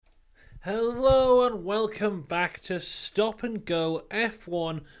Hello and welcome back to Stop and Go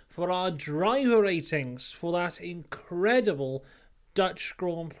F1 for our driver ratings for that incredible Dutch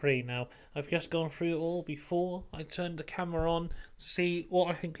Grand Prix. Now, I've just gone through it all before I turned the camera on to see what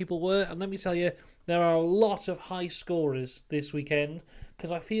I think people were, and let me tell you, there are a lot of high scorers this weekend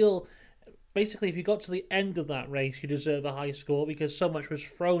because I feel basically if you got to the end of that race, you deserve a high score because so much was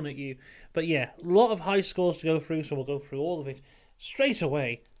thrown at you. But yeah, a lot of high scores to go through, so we'll go through all of it straight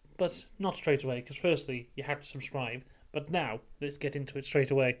away. But not straight away, because firstly, you have to subscribe. But now, let's get into it straight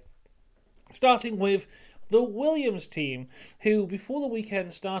away. Starting with the Williams team, who before the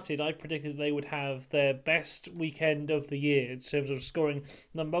weekend started, I predicted they would have their best weekend of the year in terms of scoring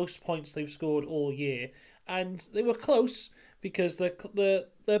the most points they've scored all year. And they were close, because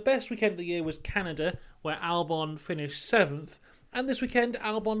their best weekend of the year was Canada, where Albon finished 7th. And this weekend,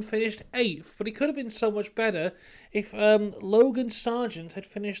 Albon finished 8th, but he could have been so much better if Logan Sargent had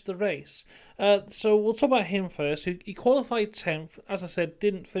finished the race. So we'll talk about him first. He qualified 10th, as I said,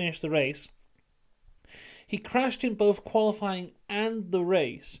 didn't finish the race. He crashed in both qualifying and the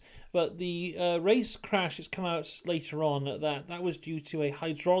race, but the race crash has come out later on that was due to a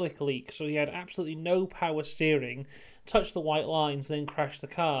hydraulic leak, so he had absolutely no power steering, touched the white lines, then crashed the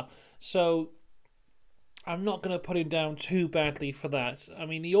car. So I'm not going to put him down too badly for that. I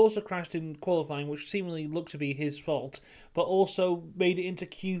mean, he also crashed in qualifying, which seemingly looked to be his fault, but also made it into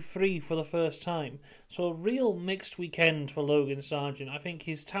Q3 for the first time. So a real mixed weekend for Logan Sargent. I think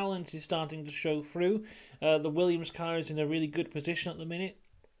his talent is starting to show through. The Williams car is in a really good position at the minute.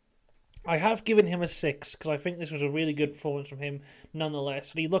 I have given him a 6 because I think this was a really good performance from him nonetheless,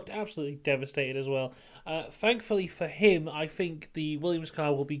 and he looked absolutely devastated as well. Thankfully for him, I think the Williams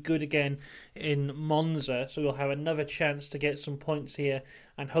car will be good again in Monza, so we'll have another chance to get some points here,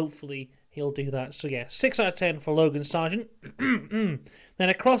 and hopefully he'll do that. So yeah, 6 out of 10 for Logan Sargent. Then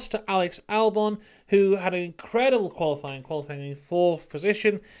across to Alex Albon, who had an incredible qualifying in 4th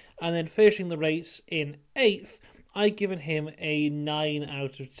position, and then finishing the race in 8th. I've given him a 9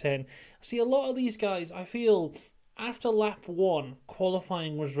 out of 10. See, a lot of these guys, I feel, after lap 1,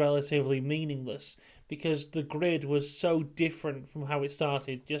 qualifying was relatively meaningless because the grid was so different from how it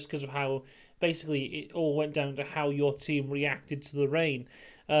started, just because of how, basically, it all went down to how your team reacted to the rain.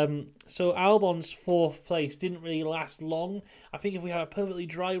 So Albon's 4th place didn't really last long. I think if we had a perfectly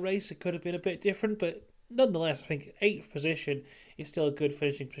dry race, it could have been a bit different, but nonetheless, I think 8th position is still a good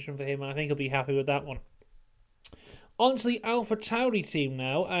finishing position for him, and I think he'll be happy with that one. On to the AlphaTauri team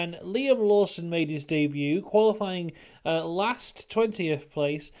now, and Liam Lawson made his debut, qualifying last 20th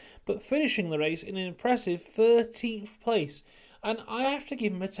place, but finishing the race in an impressive 13th place. And I have to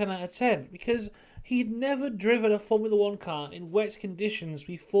give him a 10 out of 10, because he'd never driven a Formula 1 car in wet conditions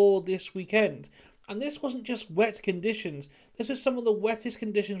before this weekend. And this wasn't just wet conditions, this was some of the wettest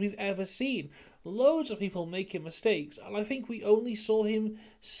conditions we've ever seen. Loads of people making mistakes, and I think we only saw him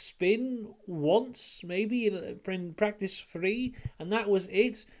spin once, maybe in practice 3, and that was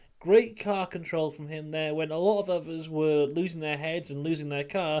it. Great car control from him there when a lot of others were losing their heads and losing their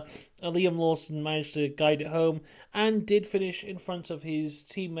car. Liam Lawson managed to guide it home and did finish in front of his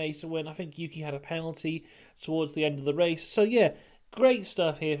teammates when I think Yuki had a penalty towards the end of the race. So yeah, great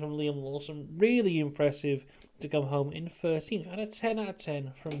stuff here from Liam Lawson. Really impressive to come home in 13th. And a 10 out of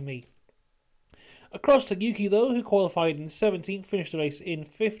 10 from me. Across to Yuki, though, who qualified in 17th, finished the race in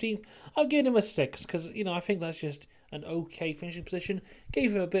 15th. I'll give him a 6, because, I think that's just an okay finishing position.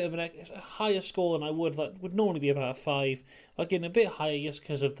 Gave him a bit of a higher score than I would. That would normally be about a 5. I'll give him a bit higher just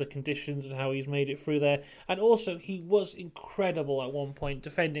because of the conditions and how he's made it through there. And also, he was incredible at one point,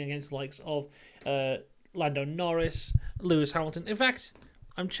 defending against the likes of Lando Norris, Lewis Hamilton. In fact,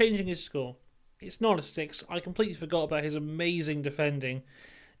 I'm changing his score. It's not a 6. I completely forgot about his amazing defending.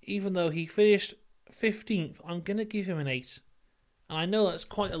 Even though he finished 15th, I'm going to give him an 8. And I know that's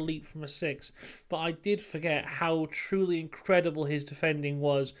quite a leap from a 6, but I did forget how truly incredible his defending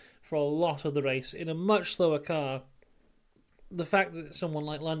was for a lot of the race. In a much slower car, the fact that someone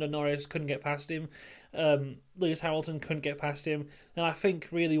like Lando Norris couldn't get past him, Lewis Hamilton couldn't get past him, and I think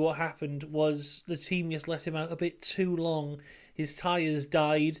really what happened was the team just let him out a bit too long. His tyres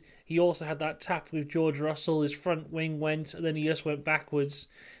died. He also had that tap with George Russell. His front wing went, and then he just went backwards.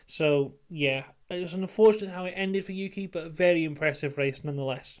 So, yeah, it was unfortunate how it ended for Yuki, but a very impressive race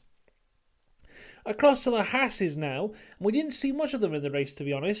nonetheless. Across to the Haas's now, and we didn't see much of them in the race, to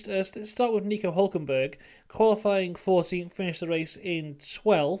be honest. Let's start with Nico Hülkenberg, qualifying 14th, finished the race in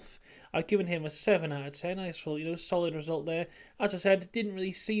 12th. I've given him a 7 out of 10. I just thought, solid result there. As I said, didn't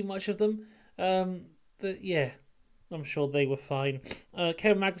really see much of them, but yeah, I'm sure they were fine.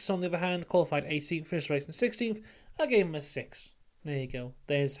 Kevin Magnussen, on the other hand, qualified 18th, finished the race in 16th. I gave him a 6. There you go.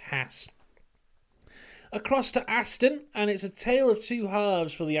 There's Haas. Across to Aston, and it's a tale of two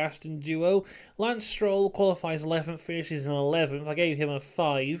halves for the Aston duo. Lance Stroll qualifies 11th, finishes in 11th. I gave him a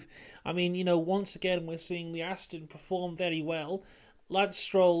 5. I mean, once again, we're seeing the Aston perform very well. Lance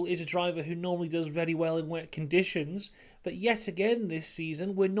Stroll is a driver who normally does very well in wet conditions, but yet again this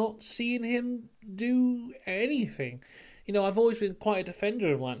season, we're not seeing him do anything. I've always been quite a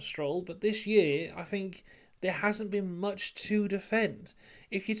defender of Lance Stroll, but this year, I think there hasn't been much to defend.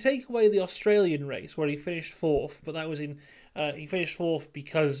 If you take away the Australian race, where he finished 4th, but that was he finished 4th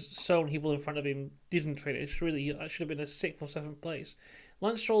because so many people in front of him didn't finish. Really, that should have been a 6th or 7th place.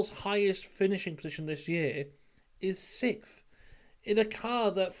 Lance Stroll's highest finishing position this year is 6th. In a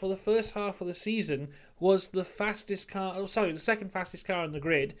car that, for the first half of the season, was the second fastest car on the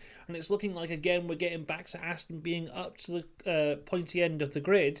grid, and it's looking like, again, we're getting back to Aston being up to the pointy end of the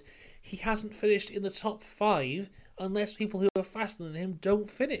grid. He hasn't finished in the top 5 unless people who are faster than him don't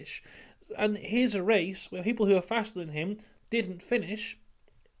finish. And here's a race where people who are faster than him didn't finish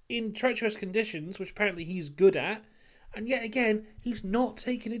in treacherous conditions, which apparently he's good at, and yet again, he's not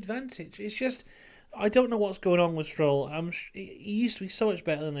taking advantage. It's just, I don't know what's going on with Stroll. He used to be so much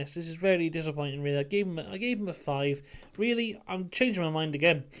better than this. This is very disappointing, really. I gave him a 5. Really, I'm changing my mind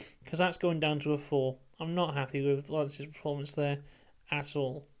again, because that's going down to a 4. I'm not happy with Lance's performance there at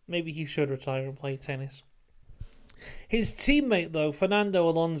all. Maybe he should retire and play tennis. His teammate, though, Fernando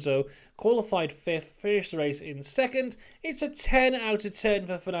Alonso, qualified 5th, finished the race in 2nd. It's a 10 out of 10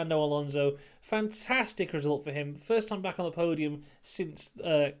 for Fernando Alonso. Fantastic result for him. First time back on the podium since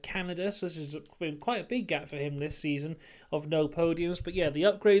Canada, so this has been quite a big gap for him this season of no podiums. But yeah, the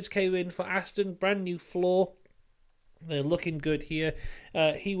upgrades came in for Aston, brand new floor. They're looking good here.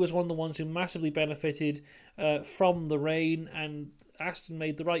 He was one of the ones who massively benefited from the rain, and Aston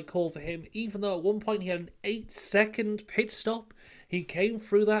made the right call for him, even though at one point he had an 8-second pit stop. He came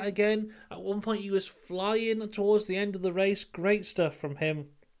through that again. At one point he was flying towards the end of the race. Great stuff from him.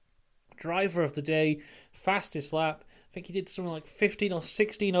 Driver of the day, fastest lap. I think he did something like 15 or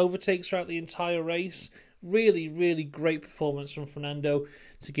 16 overtakes throughout the entire race. Really, really great performance from Fernando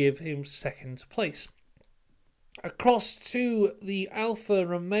to give him 2nd place. Across to the Alfa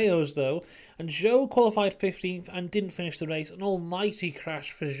Romeos, though, and Zhou qualified 15th and didn't finish the race. An almighty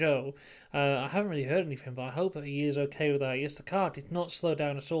crash for Zhou. I haven't really heard anything, but I hope that he is okay with that. Yes, the car did not slow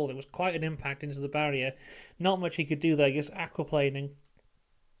down at all. It was quite an impact into the barrier. Not much he could do there, I guess, aquaplaning.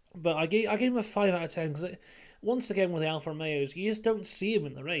 But I gave him a 5 out of 10, because once again with the Alfa Romeos, you just don't see him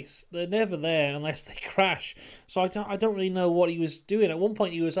in the race. They're never there unless they crash. So I don't really know what he was doing. At one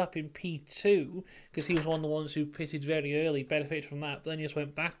point he was up in P2, because he was one of the ones who pitted very early, benefited from that, but then he just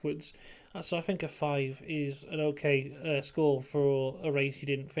went backwards. So I think a 5 is an okay score for a race he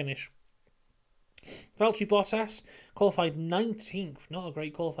didn't finish. Valtteri Bottas qualified 19th. Not a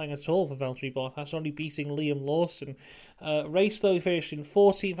great qualifying at all for Valtteri Bottas, only beating Liam Lawson. Race, though, he finished in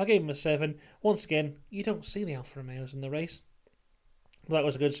 14th. I gave him a 7. Once again, you don't see the Alfa Romeos in the race. But that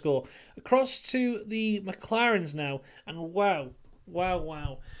was a good score. Across to the McLarens now, and wow.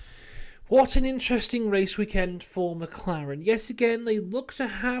 What an interesting race weekend for McLaren. Yet again, they look to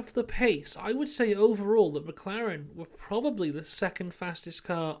have the pace. I would say overall that McLaren were probably the 2nd fastest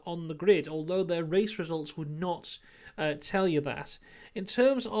car on the grid, although their race results would not tell you that. In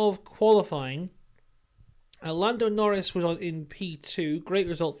terms of qualifying, Lando Norris was in P2, great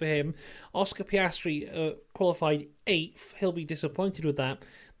result for him. Oscar Piastri qualified 8th, he'll be disappointed with that.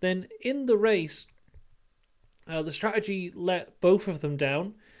 Then in the race, the strategy let both of them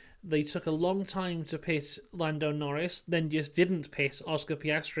down. They took a long time to pit Lando Norris, then just didn't pit Oscar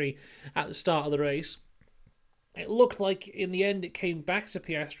Piastri at the start of the race. It looked like in the end it came back to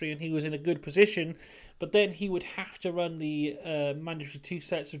Piastri and he was in a good position, but then he would have to run the mandatory 2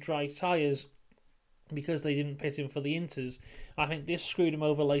 sets of dry tyres because they didn't pit him for the inters. I think this screwed him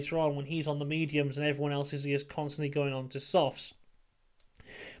over later on when he's on the mediums and everyone else is just constantly going on to softs.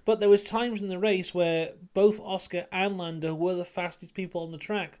 But there was times in the race where both Oscar and Lando were the fastest people on the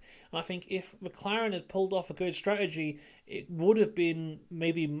track. And I think if McLaren had pulled off a good strategy, it would have been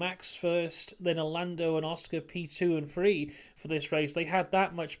maybe Max first, then a Lando and Oscar P2 and 3 for this race. They had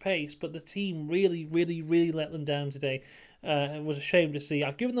that much pace, but the team really let them down today. It was a shame to see.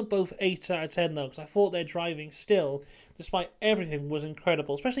 I've given them both 8 out of 10 though, because I thought their driving still, despite everything, was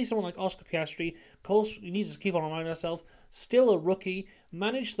incredible. Especially someone like Oscar Piastri. Of course, we need to keep on reminding ourselves, still a rookie,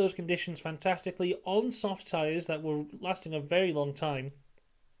 managed those conditions fantastically on soft tyres that were lasting a very long time.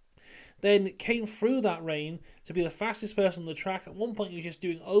 Then came through that rain to be the fastest person on the track. At one point he was just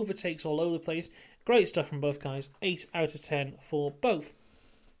doing overtakes all over the place. Great stuff from both guys. 8 out of 10 for both.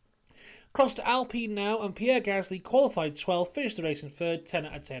 Across to Alpine now, and Pierre Gasly qualified 12th, finished the race in third, 10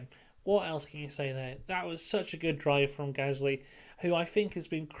 out of 10. What else can you say there? That was such a good drive from Gasly, who I think has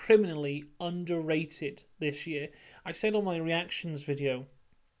been criminally underrated this year. I said on my reactions video,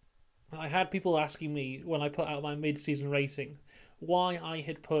 I had people asking me when I put out my mid-season rating why I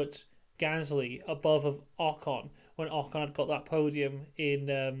had put Gasly above Ocon when Ocon had got that podium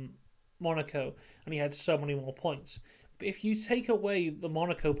in Monaco and he had so many more points. But if you take away the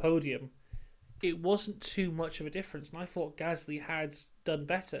Monaco podium, it wasn't too much of a difference, and I thought Gasly had done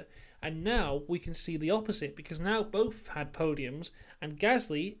better. And now we can see the opposite, because now both had podiums, and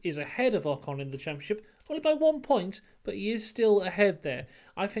Gasly is ahead of Ocon in the championship, only by 1 point, but he is still ahead there.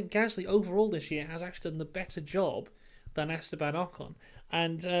 I think Gasly overall this year has actually done the better job than Esteban Ocon,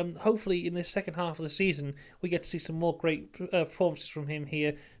 and hopefully in this second half of the season we get to see some more great performances from him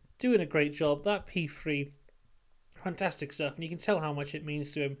here, doing a great job. That P3, fantastic stuff, and you can tell how much it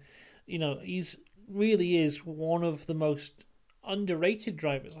means to him. You know, he's really is one of the most underrated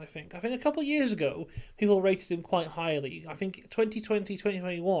drivers, I think. I think a couple of years ago, people rated him quite highly. I think 2020,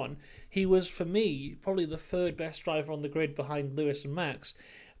 2021, he was, for me, probably the third best driver on the grid behind Lewis and Max.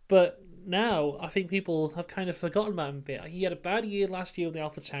 But now, I think people have kind of forgotten about him a bit. He had a bad year last year with the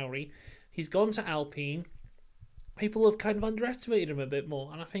AlphaTauri. He's gone to Alpine. People have kind of underestimated him a bit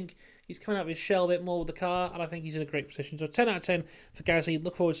more, and I think he's coming out of his shell a bit more with the car, and I think he's in a great position. So 10 out of 10 for Gasly.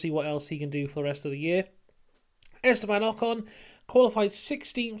 Look forward to see what else he can do for the rest of the year. Esteban Ocon qualified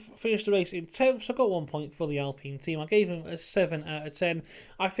 16th, finished the race in 10th, so got 1 point for the Alpine team. I gave him a 7 out of 10.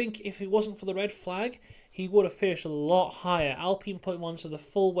 I think if it wasn't for the red flag, he would have finished a lot higher. Alpine put him onto the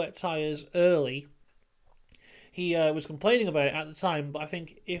full wet tyres early. He was complaining about it at the time, but I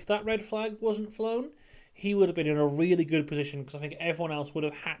think if that red flag wasn't flown, he would have been in a really good position, because I think everyone else would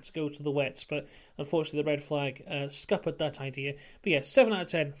have had to go to the wets, but unfortunately the red flag scuppered that idea. But yeah, 7 out of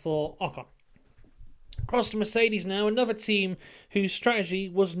 10 for Ocon. Across to Mercedes now, another team whose strategy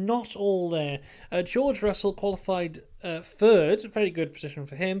was not all there. George Russell qualified third, very good position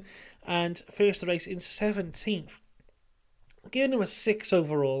for him, and finished the race in 17th. Giving him a 6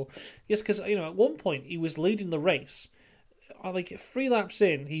 overall, just because, you know, at one point he was leading the race. Like 3 laps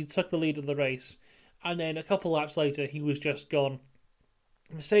in, he took the lead of the race, and then a couple laps later, he was just gone.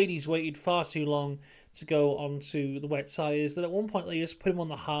 Mercedes waited far too long to go onto the wet tyres. Then at one point, they just put him on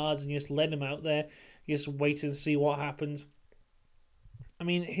the hards and just let him out there. Just wait and see what happened. I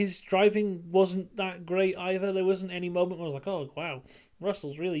mean, his driving wasn't that great either. There wasn't any moment where I was like, oh, wow,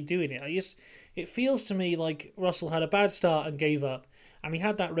 Russell's really doing it. It feels to me like Russell had a bad start and gave up. And he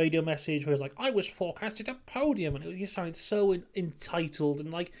had that radio message where he was like, I was forecasted a podium. And it just sounded so entitled.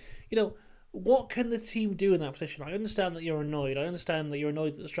 And like, you know, what can the team do in that position? I understand that you're annoyed. I understand that you're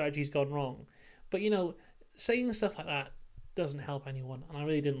annoyed that the strategy's gone wrong. But, you know, saying stuff like that doesn't help anyone. And I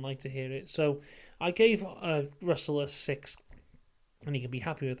really didn't like to hear it. So I gave Russell a 6. And he can be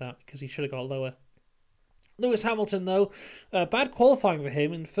happy with that, because he should have got lower. Lewis Hamilton, though, bad qualifying for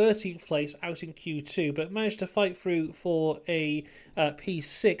him in 13th place out in Q2, but managed to fight through for a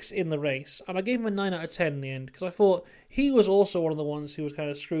P6 in the race. And I gave him a 9 out of 10 in the end, because I thought he was also one of the ones who was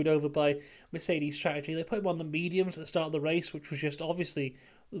kind of screwed over by Mercedes' strategy. They put him on the mediums at the start of the race, which was just obviously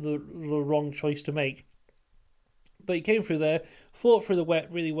the wrong choice to make. But he came through there, fought through the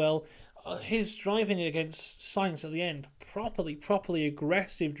wet really well. His driving against Sainz at the end, properly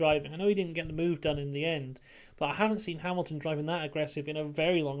aggressive driving. I know he didn't get the move done in the end, but I haven't seen Hamilton driving that aggressive in a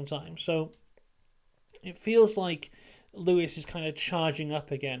very long time. So it feels like Lewis is kind of charging up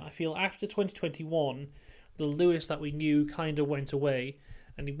again. I feel after 2021, the Lewis that we knew kind of went away,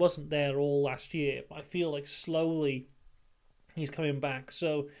 and he wasn't there all last year. But I feel like slowly he's coming back.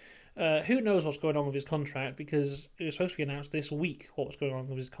 So who knows what's going on with his contract, because it was supposed to be announced this week what was going on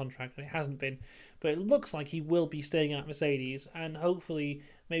with his contract, and it hasn't been. But it looks like he will be staying at Mercedes, and hopefully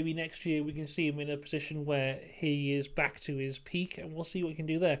maybe next year we can see him in a position where he is back to his peak, and we'll see what he can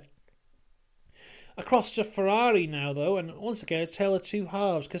do there. Across to Ferrari now, though, and once again, a tale of two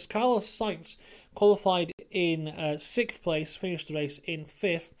halves, because Carlos Sainz qualified in 6th place, finished the race in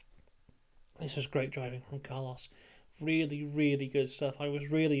 5th. This was great driving from Carlos. Really, really good stuff. I was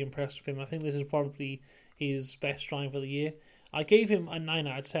really impressed with him. I think this is probably his best drive of the year. I gave him a 9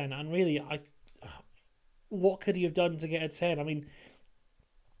 out of 10, and really, what could he have done to get a 10? I mean,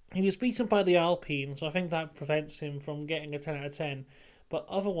 he was beaten by the Alpine, so I think that prevents him from getting a 10 out of 10. But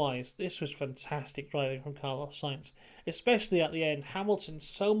otherwise, this was fantastic driving from Carlos Sainz, especially at the end. Hamilton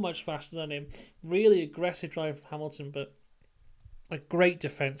so much faster than him. Really aggressive driving from Hamilton, but a great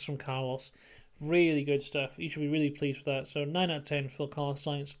defence from Carlos. Really good stuff. You should be really pleased with that. So 9 out of 10 for Carlos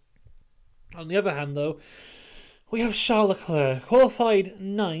Sainz. On the other hand, though, We have Charles Leclerc, qualified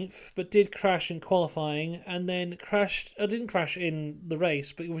ninth, but did crash in qualifying, and then didn't crash in the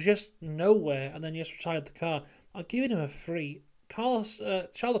race, but he was just nowhere, and then just retired the car. I'm giving him a 3. Charles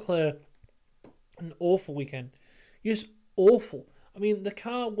Leclerc, an awful weekend. Just awful. I mean, the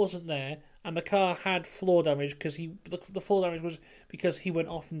car wasn't there, and the car had floor damage because the floor damage was because he went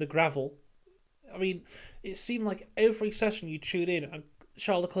off in the gravel. I mean, it seemed like every session you tuned in, and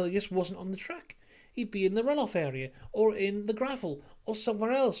Charles Leclerc just wasn't on the track. He'd be in the runoff area, or in the gravel, or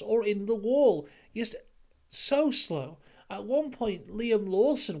somewhere else, or in the wall. Just so slow. At one point, Liam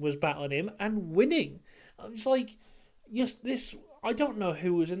Lawson was battling him and winning. It's like, yes, this. I don't know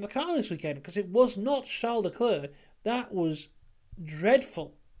who was in the car this weekend because it was not Charles Leclerc. That was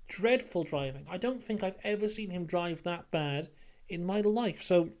dreadful, dreadful driving. I don't think I've ever seen him drive that bad in my life.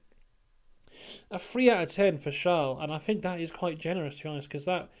 So, a 3 out of 10 for Charles, and I think that is quite generous, to be honest, because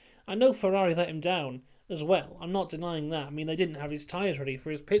I know Ferrari let him down as well. I'm not denying that. I mean, they didn't have his tyres ready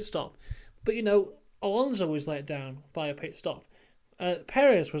for his pit stop. But, Alonso was let down by a pit stop.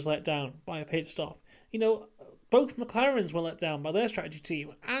 Perez was let down by a pit stop. Both McLarens were let down by their strategy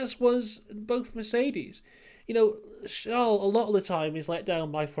team, as was both Mercedes. Charles, a lot of the time, is let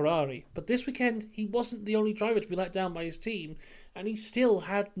down by Ferrari. But this weekend, he wasn't the only driver to be let down by his team, and he still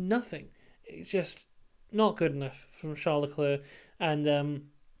had nothing. It's just not good enough from Charles Leclerc, and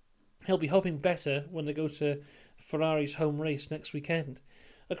he'll be hoping better when they go to Ferrari's home race next weekend.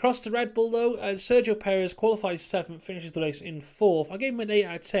 Across to Red Bull, though, Sergio Perez qualifies 7th, finishes the race in 4th. I gave him an 8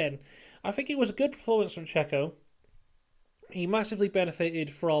 out of 10. I think it was a good performance from Checo. He massively benefited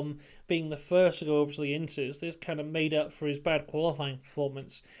from being the first to go over to the Inters. This kind of made up for his bad qualifying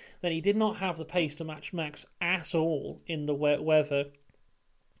performance. Then he did not have the pace to match Max at all in the wet weather.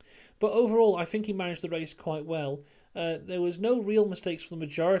 But overall, I think he managed the race quite well. There was no real mistakes for the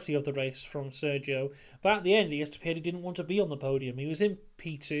majority of the race from Sergio, but at the end he didn't want to be on the podium. He was in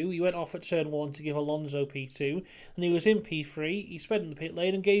P2, he went off at turn 1 to give Alonso P2, and he was in P3, he sped in the pit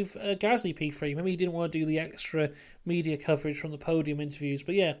lane and gave Gasly P3. Maybe he didn't want to do the extra media coverage from the podium interviews,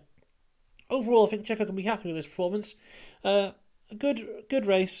 but yeah. Overall, I think Checo can be happy with this performance. A good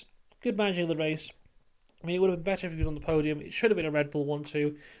race, good managing of the race. I mean, it would have been better if he was on the podium. It should have been a Red Bull 1-2,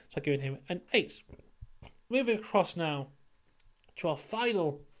 so I'm giving him an 8. Moving across now to our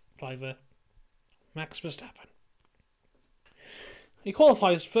final driver, Max Verstappen. He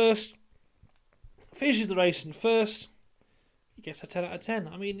qualifies first, finishes the race in first, he gets a 10 out of 10.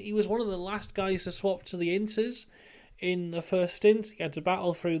 I mean, he was one of the last guys to swap to the Inters in the first stint. He had to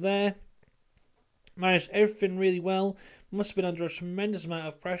battle through there, managed everything really well, must have been under a tremendous amount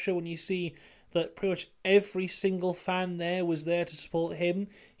of pressure when you see that pretty much every single fan there was there to support him.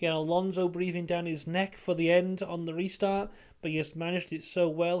 He had Alonso breathing down his neck for the end on the restart, but he just managed it so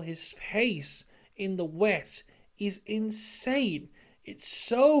well. His pace in the wet is insane. It's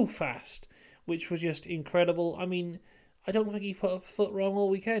so fast, which was just incredible. I mean, I don't think he put a foot wrong all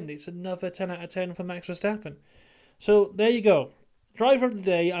weekend. It's another 10 out of 10 for Max Verstappen. So there you go. Driver of the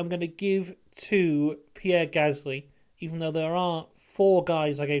day, I'm going to give to Pierre Gasly, even though there are 4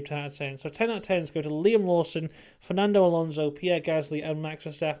 guys I gave 10 out of 10. So 10 out of 10s go to Liam Lawson, Fernando Alonso, Pierre Gasly, and Max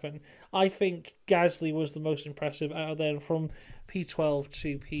Verstappen. I think Gasly was the most impressive out of them from P12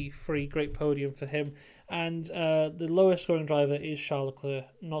 to P3. Great podium for him. And the lowest scoring driver is Charles Leclerc.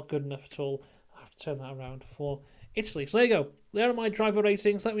 Not good enough at all. I have to turn that around for Italy. So there you go. There are my driver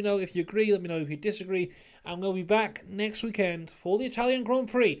ratings. Let me know if you agree. Let me know if you disagree. And we'll be back next weekend for the Italian Grand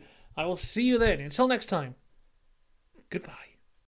Prix. I will see you then. Until next time, goodbye.